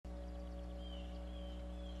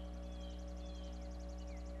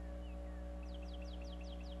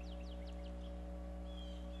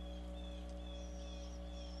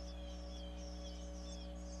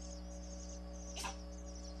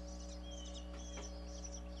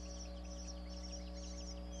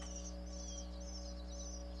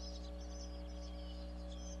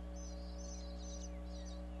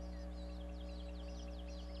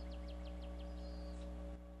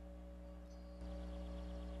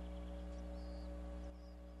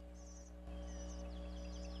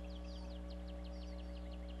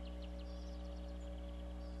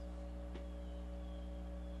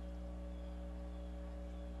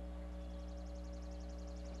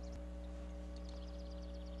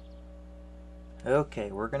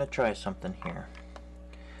Okay, we're gonna try something here.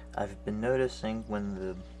 I've been noticing when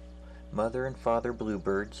the mother and father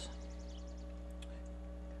bluebirds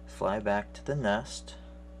fly back to the nest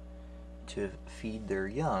to feed their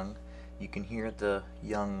young, you can hear the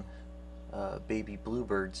young baby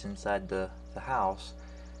bluebirds inside the house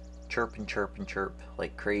chirp and chirp and chirp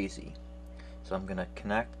like crazy. So I'm gonna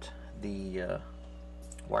connect the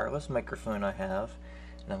wireless microphone I have,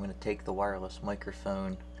 and I'm going to take the wireless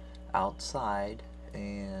microphone outside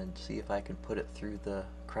and see if I can put it through the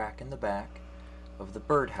crack in the back of the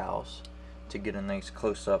birdhouse to get a nice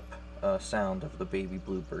close-up sound of the baby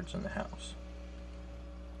bluebirds in the house.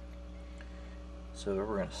 So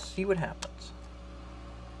we're going to see what happens.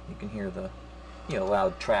 You can hear the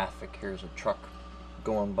loud traffic. Here's a truck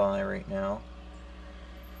going by right now.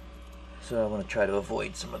 So I want to try to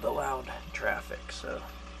avoid some of the loud traffic. So,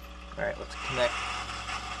 alright, let's connect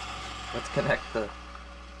the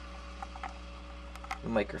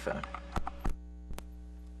microphone.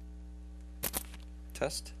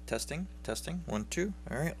 Testing, 1, 2.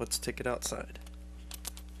 Alright, let's take it outside.